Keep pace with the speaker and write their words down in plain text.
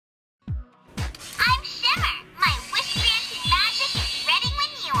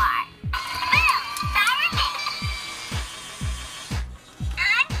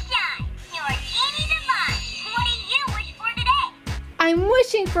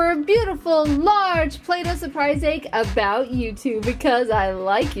for a beautiful, large Play-Doh Surprise Egg about you two because I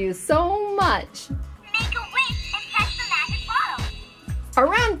like you so much. Make a wish and touch the magic bottle.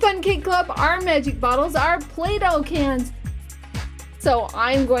 Around Fun Kid Club, our magic bottles are Play-Doh cans. So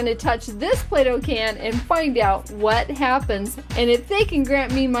I'm going to touch this Play-Doh can and find out what happens and if they can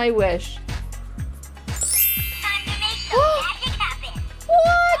grant me my wish. Time to make some magic happen.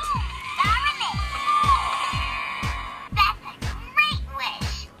 What? That's a great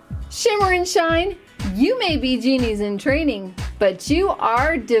wish. Shimmer and Shine, you may be genies in training, but you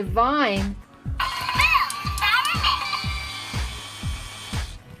are divine.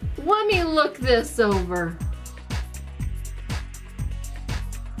 Let me look this over.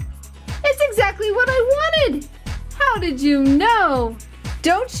 It's exactly what I wanted. How did you know?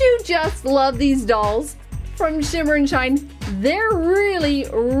 Don't you just love these dolls from Shimmer and Shine? They're really,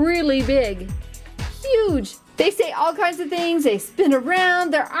 really big. Huge. They say all kinds of things. They spin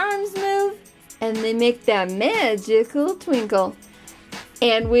around, their arms move, and they make that magical twinkle.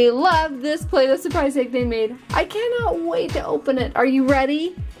 And we love this Play-Doh Surprise Egg they made. I cannot wait to open it. Are you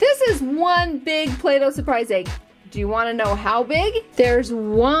ready? This is one big Play-Doh Surprise Egg. Do you want to know how big? There's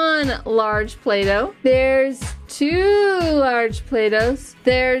one large Play-Doh. There's two large Play-Dohs.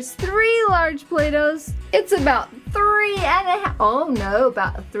 There's three large Play-Dohs. It's about about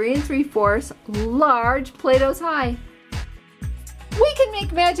 3 3/4 large Play-Dohs high. We can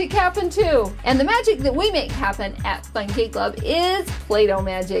make magic happen too. And the magic that we make happen at Fun Kid Club is Play-Doh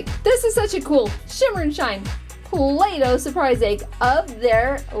magic. This is such a cool Shimmer and Shine Play-Doh Surprise Egg of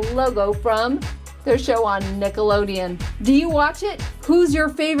their logo from their show on Nickelodeon. Do you watch it? Who's your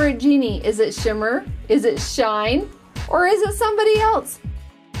favorite genie? Is it Shimmer? Is it Shine? Or is it somebody else?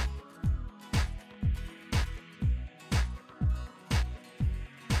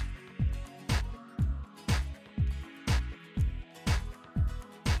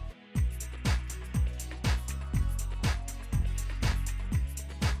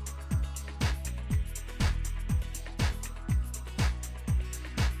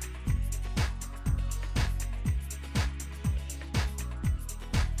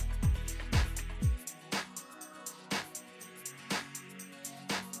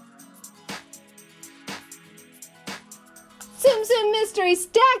 Tsum Tsum Mystery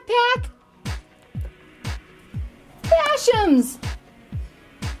Stack Pack. Bashams.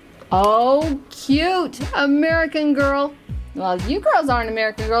 Oh, cute. American Girl. Well, you girls aren't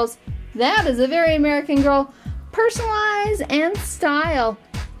American girls. That is a very American Girl. Personalize and style.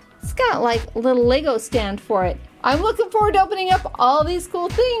 It's got like a little Lego stand for it. I'm looking forward to opening up all these cool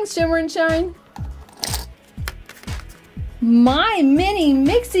things, Shimmer and Shine. My mini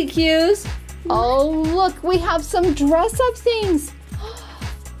Mixie Cues. Oh, look, we have some dress-up things.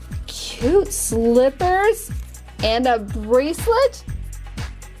 Cute slippers and a bracelet.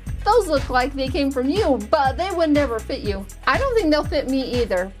 Those look like they came from you, but they would never fit you. I don't think they'll fit me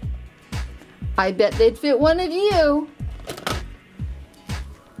either. I bet they'd fit one of you.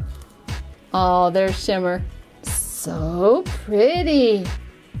 Oh, there's Shimmer. So pretty.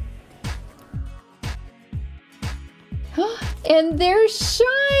 And there's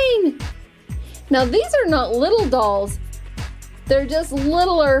Shine. Now these are not little dolls. They're just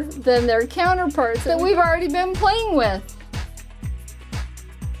littler than their counterparts that we've already been playing with.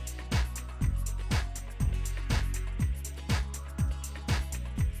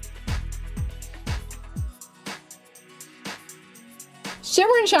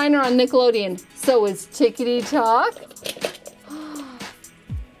 Shimmer and Shine are on Nickelodeon. So is Tickety Talk.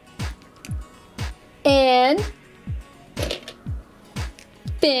 And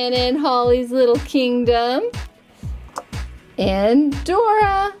Ben and Holly's Little Kingdom, and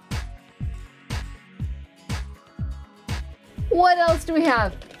Dora. What else do we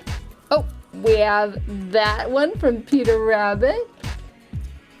have? Oh, we have that one from Peter Rabbit.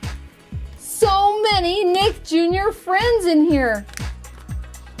 So many Nick Jr. friends in here.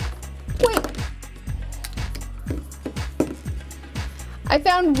 Wait. I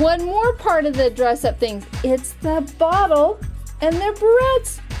found one more part of the dress-up things. It's the bottle and their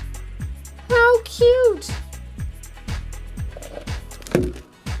barrettes. How cute.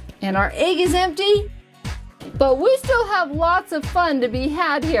 And our egg is empty, but we still have lots of fun to be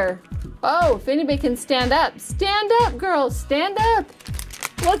had here. Oh, if anybody can stand up. Stand up, girls, stand up.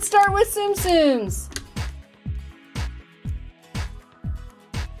 Let's start with Tsum Tsums.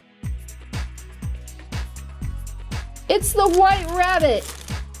 It's the White Rabbit.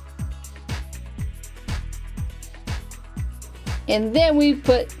 And then we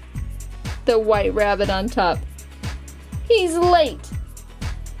put the White Rabbit on top. He's late.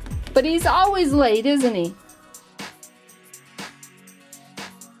 But he's always late, isn't he?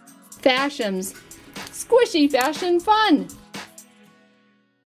 Fashion's Squishy Fashion Fun.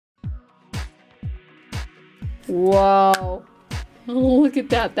 Whoa. Oh, look at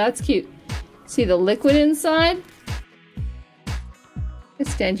that. That's cute. See the liquid inside? It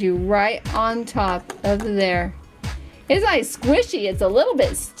stands you right on top of there. It's nice squishy. It's a little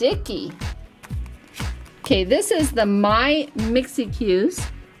bit sticky. Okay, this is the My Mixie Q's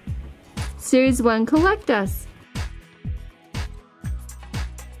Series 1 Collect Us.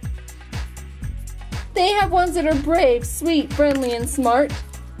 They have ones that are brave, sweet, friendly, and smart.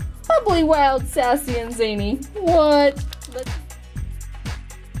 Bubbly, wild, sassy, and zany. What?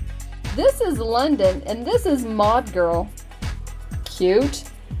 This is London, and this is Mod Girl. Cute.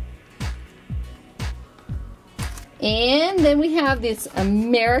 And then we have this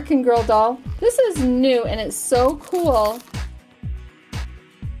American Girl doll. This is new, and it's so cool.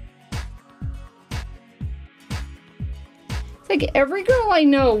 It's like every girl I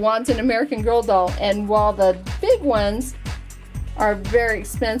know wants an American Girl doll, and while the big ones are very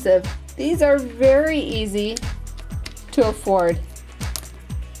expensive, these are very easy to afford.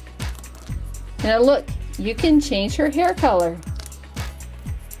 Now look, you can change her hair color.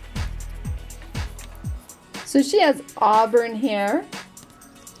 So she has auburn hair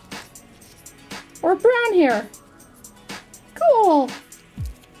or brown hair. Cool.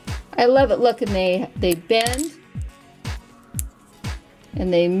 I love it. Look, and they bend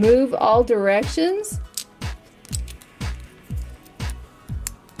and they move all directions.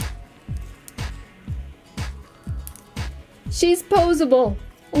 She's posable.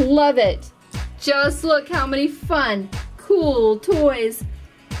 Love it. Just look how many fun, cool toys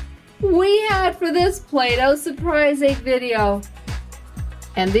we had for this Play-Doh Surprise Egg video.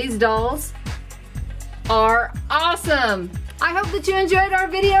 And these dolls are awesome. I hope that you enjoyed our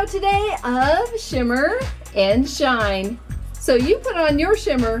video today of Shimmer and Shine. So you put on your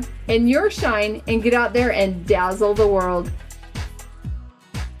shimmer and your shine and get out there and dazzle the world.